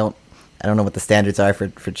I I don't know what the standards are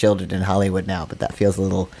for children in Hollywood now, but that feels a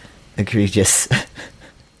little egregious.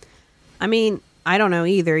 I mean, I don't know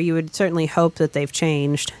either. You would certainly hope that they've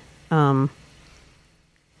changed. But,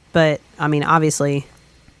 I mean, obviously,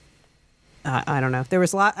 I don't know. There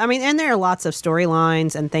was a lot. I mean, and there are lots of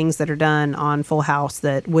storylines and things that are done on Full House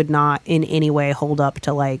that would not in any way hold up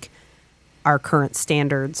to, like, our current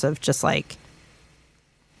standards of just, like,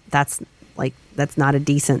 that's not a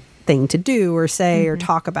decent thing to do or say or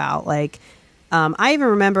talk about. Like, I even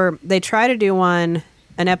remember they try to do an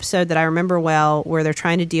episode that I remember well where they're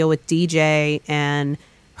trying to deal with DJ and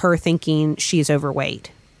her thinking she's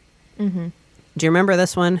overweight. Mm-hmm. Do you remember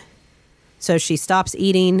this one? So she stops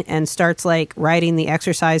eating and starts like riding the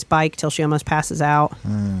exercise bike till she almost passes out.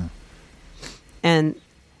 And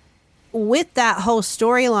with that whole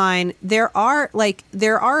storyline, there are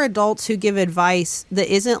adults who give advice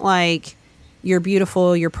that isn't like, you're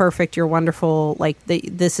beautiful, you're perfect, you're wonderful. Like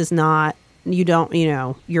this is not,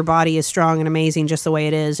 your body is strong and amazing just the way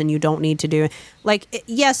it is, and you don't need to do it. Like,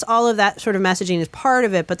 yes, all of that sort of messaging is part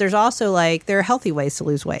of it, but there's also like, there are healthy ways to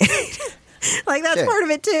lose weight. Like, that's part of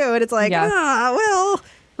it too. And it's like,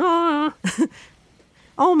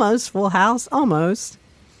 almost Full House, almost.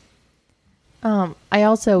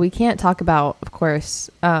 We can't talk about, of course,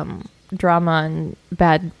 drama and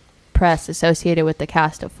bad press associated with the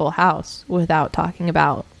cast of Full House without talking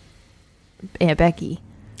about Aunt Becky.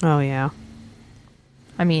 Oh, yeah.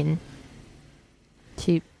 I mean,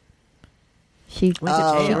 she went to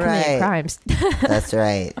jail. She committed crimes. That's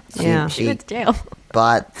right. She went to jail.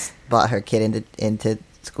 Bought her kid into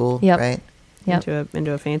school, right? Yep.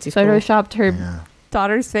 Into a fancy school. Photoshopped her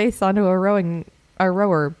daughter's face onto a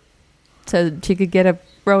rower so she could get a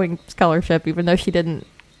rowing scholarship, even though she didn't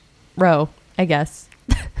row, I guess.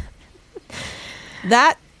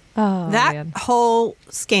 That whole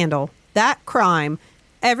scandal, that crime,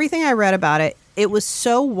 everything I read about it, it was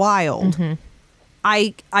so wild. Mm-hmm.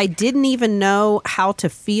 I didn't even know how to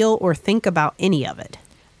feel or think about any of it.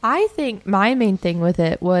 I think my main thing with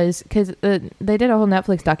it was because they did a whole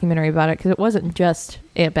Netflix documentary about it, because it wasn't just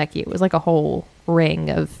Aunt Becky. It was like a whole ring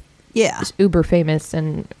of uber famous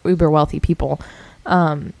and uber wealthy people.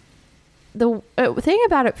 The thing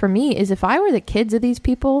about it for me is, if I were the kids of these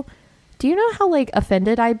people, do you know how like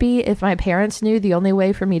offended I'd be if my parents knew the only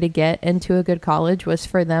way for me to get into a good college was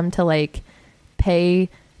for them to like pay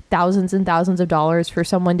thousands and thousands of dollars for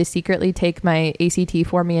someone to secretly take my ACT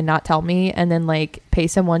for me and not tell me, and then like pay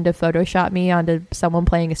someone to Photoshop me onto someone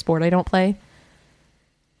playing a sport I don't play?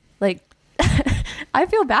 Like, I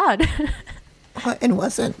feel bad. And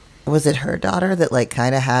was it her daughter that like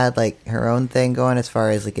kind of had like her own thing going as far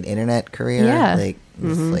as like an internet career? Yeah. Like,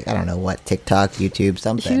 like, I don't know what, TikTok, YouTube,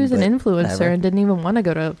 something. She was an influencer whatever. And didn't even want to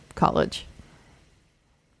go to college.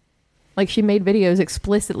 Like, she made videos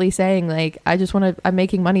explicitly saying like, I'm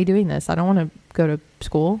making money doing this. I don't want to go to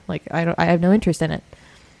school. Like, I have no interest in it.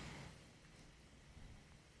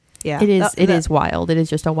 Yeah. It is wild. It is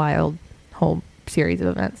just a wild whole series of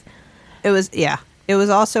events. It was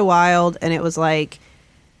also wild, and it was like,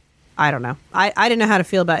 I don't know. I didn't know how to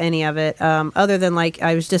feel about any of it, other than like,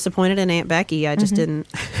 I was disappointed in Aunt Becky. I just didn't.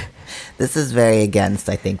 This is very against,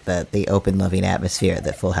 I think, the open, loving atmosphere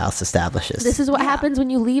that Full House establishes. This is what happens when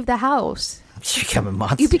you leave the house. You become a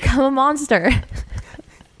monster. You become a monster.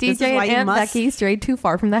 This is DJ why and you Aunt must- Becky strayed too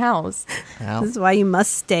far from the house. Well, This is why you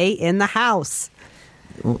must stay in the house.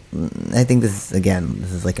 I think this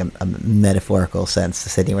is like a metaphorical sense,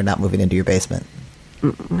 Sydney. We're not moving into your basement.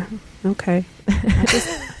 Okay.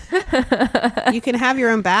 You can have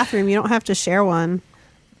your own bathroom. You don't have to share one.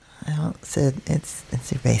 Well, Sid,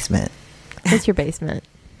 it's your basement. It's your basement.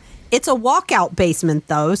 It's a walkout basement,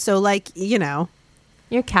 though. So, like, Your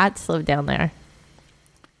cats live down there.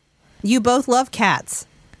 you both love cats.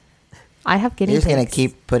 I have guinea You're just pigs. gonna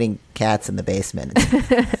keep putting cats in the basement.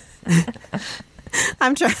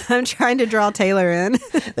 I'm trying to draw Taylor in.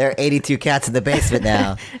 There are 82 cats in the basement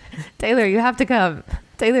now. Taylor, you have to come.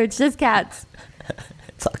 Taylor, it's just cats.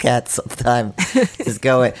 It's all cats all the time. Just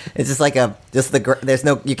going. It's just like there's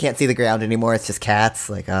no, you can't see the ground anymore. It's just cats.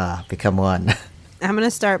 Like, become one. I'm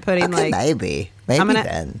gonna start putting Okay, like maybe I'm gonna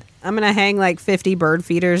then. I'm gonna hang like 50 bird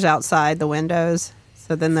feeders outside the windows.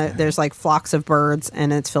 So then there's like flocks of birds,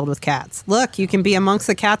 and it's filled with cats. Look, you can be amongst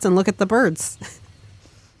the cats and look at the birds.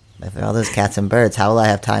 If all those cats and birds, how will I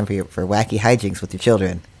have time for wacky hijinks with your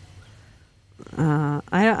children?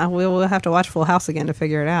 We'll have to watch Full House again to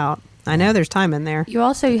figure it out. I know there's time in there. You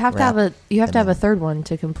have to have a third one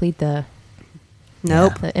to complete the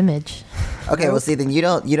the image. Okay, well, see, then you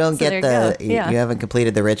don't So get there you go. you haven't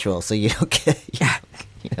completed the ritual, so you don't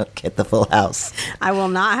get don't get the Full House. I will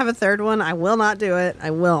not have a third one. I will not do it. I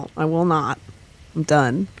will not. I'm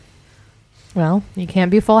done. Well, you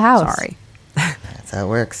can't be Full House. Sorry. That's how it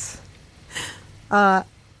works.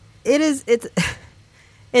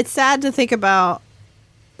 It's sad to think about.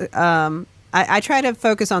 I try to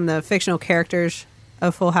focus on the fictional characters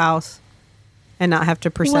of Full House and not have to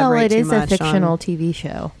perseverate Well, it too is a much fictional on, TV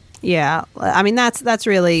show. yeah, I mean that's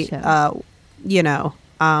really Show.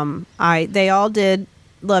 they all did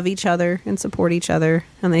love each other and support each other,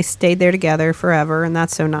 and they stayed there together forever, and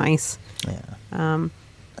that's so nice. Yeah. Um,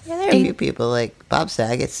 Yeah, there are a few people like Bob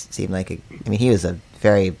Saget seemed like he was a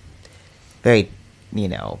very, very,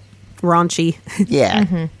 raunchy.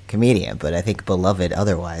 Mm-hmm. comedian, but I think beloved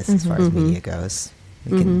otherwise as far as media goes.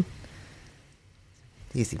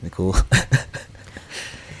 He seemed cool.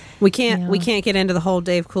 We can't Yeah. get into the whole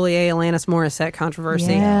Dave Coulier, Alanis Morissette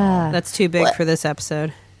controversy. Yeah. That's too big What? for this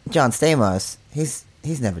episode. John Stamos, he's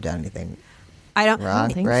never done anything I don't wrong,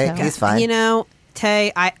 think right? so. He's fine.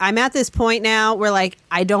 Tay, I'm at this point now where, like,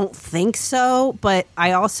 I don't think so, but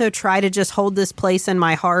I also try to just hold this place in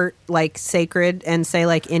my heart, like, sacred and say,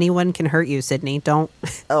 like, anyone can hurt you, Sydney. Don't.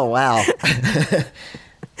 Oh wow,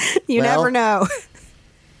 You Well, never know.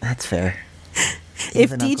 that's fair. If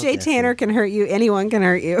Even Uncle DJ Jesse. Tanner can hurt you, anyone can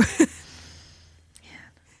hurt you.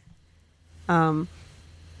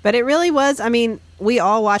 But it really was. I mean, we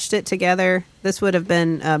all watched it together. This would have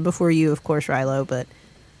been before you, of course, Rilo, but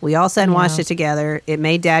we all sat and watched Yeah. it together. It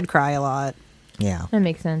made Dad cry a lot. Yeah, That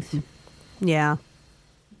makes sense. Yeah.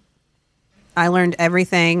 I learned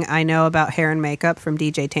everything I know about hair and makeup from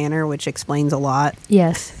DJ Tanner, which explains a lot.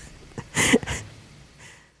 Yes.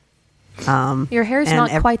 Your hair's and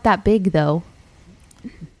not quite that big, though.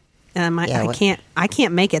 Yeah, what- I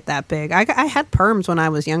can't make it that big. I had perms when I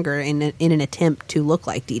was younger in an attempt to look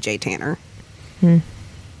like DJ Tanner.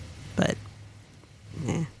 But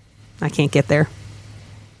I can't get there.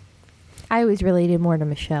 I always related more to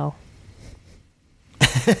Michelle.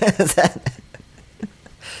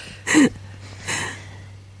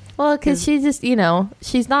 Well, because she just,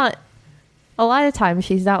 she's not. A lot of times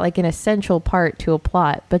she's not like an essential part to a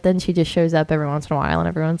plot, but then she just shows up every once in a while, and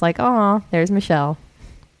everyone's like, "Oh, there's Michelle.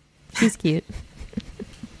 She's cute."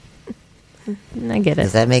 I get does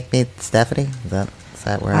it. that make me Stephanie? Is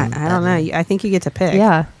that where I I'm don't know. I think you get to pick.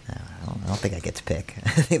 Yeah. I don't think I get to pick. I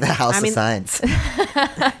think the House I mean- assigns.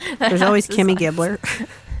 There's always Kimmy Gibbler.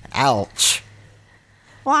 Ouch.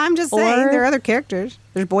 Well, I'm just saying Or- there are other characters.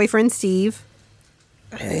 There's boyfriend Steve,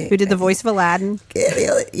 who did the voice of Aladdin.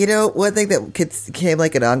 Yeah, one thing that became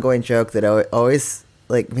like an ongoing joke that always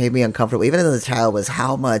like made me uncomfortable, even as a child, was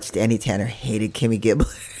how much Danny Tanner hated Kimmy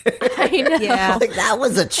Gibbler. I know. Yeah, Like that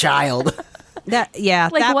was a child. Like,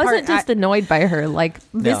 that wasn't part, just annoyed by her. Like,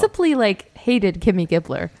 visibly, like, hated Kimmy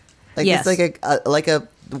Gibbler. Like Yes. it's like a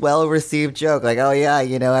well received joke. Like, oh yeah,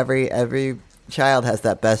 every child has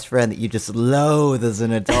that best friend that you just loathe as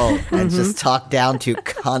an adult and just talk down to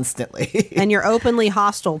constantly. and you're openly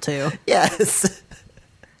hostile to. Yes.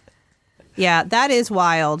 Yeah, that is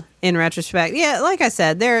wild in retrospect. Yeah, like I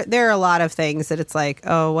said, there are a lot of things that it's like,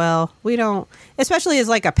 oh well, we don't. Especially as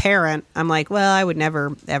like a parent, I'm like, well, I would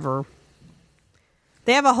never ever.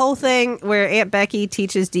 They have a whole thing where Aunt Becky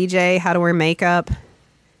teaches DJ how to wear makeup.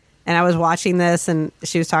 And I was watching this, and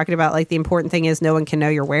she was talking about, like, the important thing is no one can know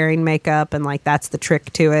you're wearing makeup, and, like, that's the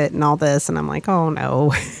trick to it, and all this. And I'm like, oh,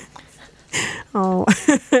 no. Oh.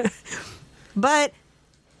 But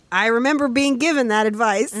I remember being given that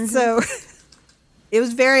advice, so it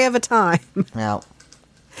was very of a time. Now,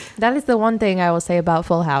 That is the one thing I will say about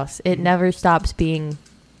Full House. It never stops being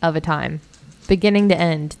of a time. Beginning to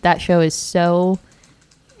end, that show is so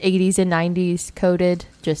 80s and 90s coded.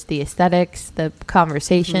 Just the aesthetics, the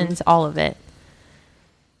conversations, all of it.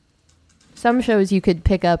 Some shows you could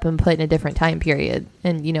pick up and put in a different time period,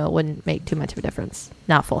 and, it wouldn't make too much of a difference.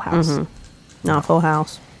 Not Full House. Not Full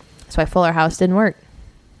House. That's why Fuller House didn't work.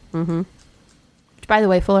 Which, by the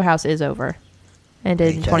way, Fuller House is over.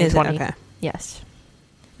 Ended in Is it? 2020. Okay. Yes.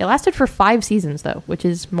 It lasted for 5 seasons, though, which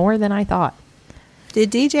is more than I thought.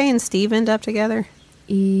 Did DJ and Steve end up together?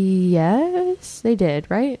 Yes, they did,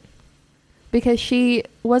 right? Because she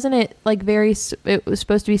wasn't it like it was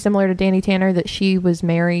supposed to be similar to Danny Tanner that she was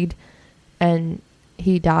married and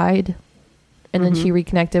he died and then she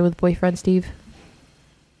reconnected with boyfriend Steve.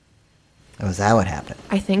 was that what happened?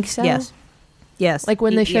 I think so. Yes. Yes. Like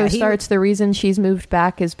when the show starts, the reason she's moved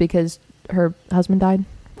back is because her husband died.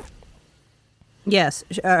 Yes.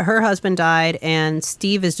 Her husband died, and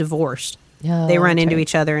Steve is divorced. Oh, They run that's into right.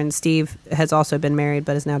 each other, and Steve has also been married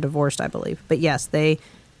but is now divorced, I believe. But yes,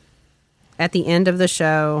 at the end of the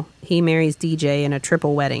show, he marries DJ in a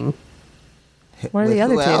triple wedding. What are With the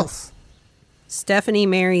other who two? else? Stephanie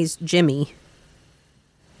marries Jimmy.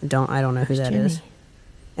 I don't know who that is. Jimmy?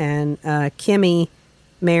 And Kimmy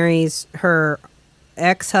marries her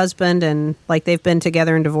ex-husband, and like they've been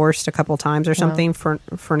together and divorced a couple times or something. For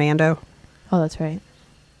Fernando. Oh, that's right.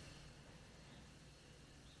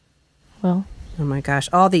 Well, Oh my gosh,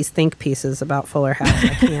 all these think pieces about Fuller House.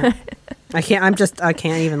 I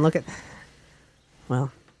can't even look at.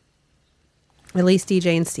 Well, at least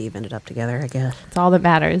DJ and Steve ended up together, I guess. it's all that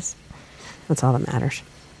matters. That's all that matters.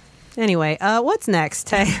 Anyway, what's next,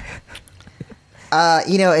 Tay? I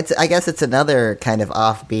guess it's another kind of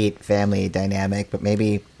offbeat family dynamic, but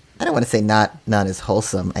maybe I don't want to say not as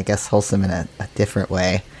wholesome. I guess wholesome in a different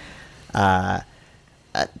way.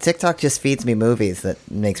 TikTok just feeds me movies that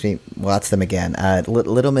makes me watch them again.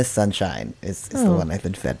 Little Miss Sunshine is the one I've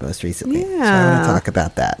been fed most recently. So I want Yeah. to talk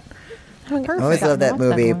about that. I always loved that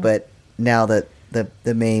movie, but now that the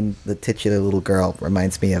titular little girl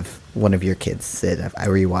reminds me of one of your kids, Sid. I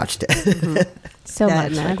rewatched it. So Yeah,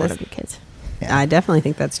 much no, like one that's- of your kids. Yeah. I definitely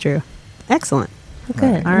think that's true. Excellent. Oh,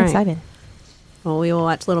 good. All I'm right. excited. Well, we will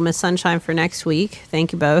watch Little Miss Sunshine for next week.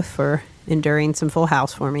 Thank you both for enduring some Full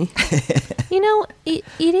House for me. It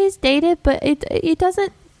is dated, but it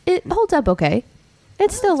holds up okay.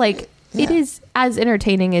 It's still like it Yeah. is as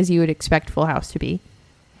entertaining as you would expect Full House to be.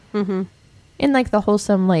 Mm-hmm. In like the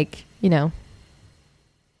wholesome,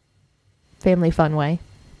 family fun way.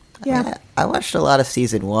 Yeah. I watched a lot of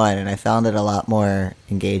season 1, and I found it a lot more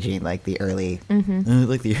engaging, like the early,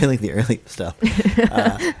 like the early stuff.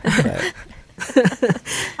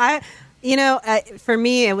 For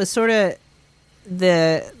me, it was sort of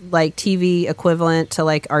the like TV equivalent to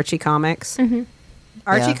like Archie comics.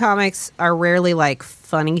 Archie Yeah. comics are rarely like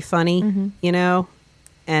funny, and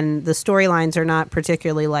the storylines are not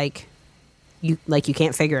particularly like you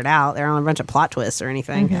can't figure it out. They're on a bunch of plot twists or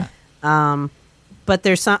anything. But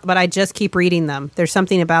but I just keep reading them. There's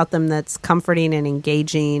something about them that's comforting and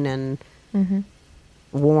engaging and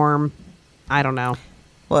warm. I don't know.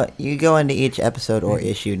 Well, you go into each episode or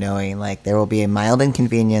issue knowing like there will be a mild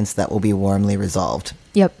inconvenience that will be warmly resolved,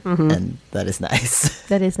 Yep. and that is nice.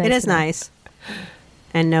 That is nice. It is to know. nice.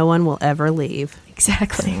 And no one will ever leave.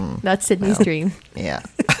 Exactly. That's Sydney's dream. Yeah.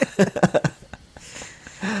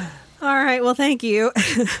 All right. Well, thank you,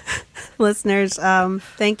 listeners.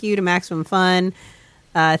 Thank you to Maximum Fun.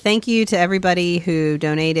 Thank you to everybody who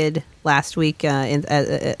donated last week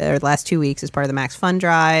or last 2 weeks as part of the Max Fun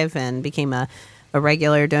Drive and became a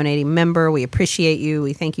regular donating member. We appreciate you.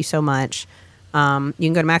 We thank you so much. You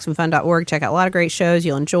can go to MaximumFun.org, check out a lot of great shows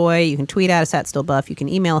you'll enjoy. You can tweet at us at StillBuff. You can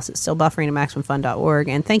email us at stillbuffering@MaximumFun.org.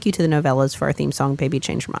 And thank you to the Novellas for our theme song, Baby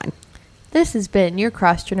Change Your Mind. This has been your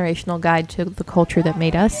cross-generational guide to the culture that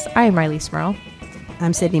made us. I am Riley Smurl.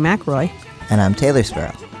 I'm Sydney McRoy. And I'm Taylor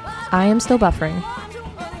Sparrow. I am still buffering.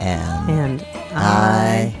 And And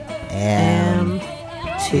I am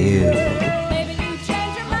too.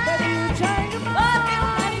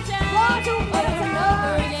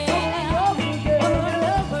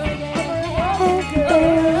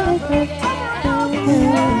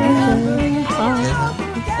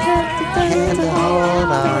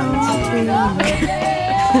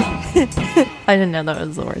 I didn't know that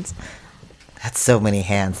was the words. That's so many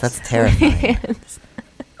hands. That's terrifying.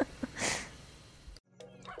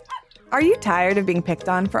 Are you tired of being picked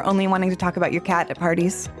on for only wanting to talk about your cat at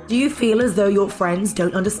parties? Do you feel as though your friends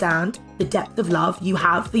don't understand the depth of love you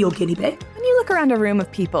have for your guinea pig? When you look around a room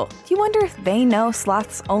of people, do you wonder if they know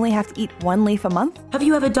sloths only have to eat one leaf a month? Have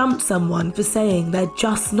you ever dumped someone for saying they're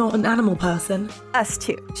just not an animal person? Us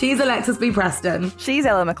too. She's Alexis B. Preston, She's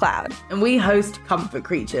Ella McLeod. and we host Comfort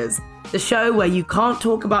Creatures, the show where you can't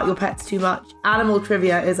talk about your pets too much, animal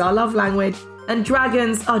trivia is our love language, and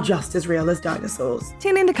dragons are just as real as dinosaurs.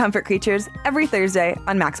 Tune into Comfort Creatures every Thursday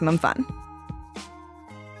on Maximum Fun.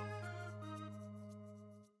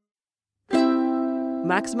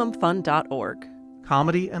 MaximumFun.org.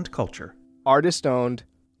 Comedy and culture. Artist owned.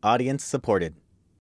 Audience supported.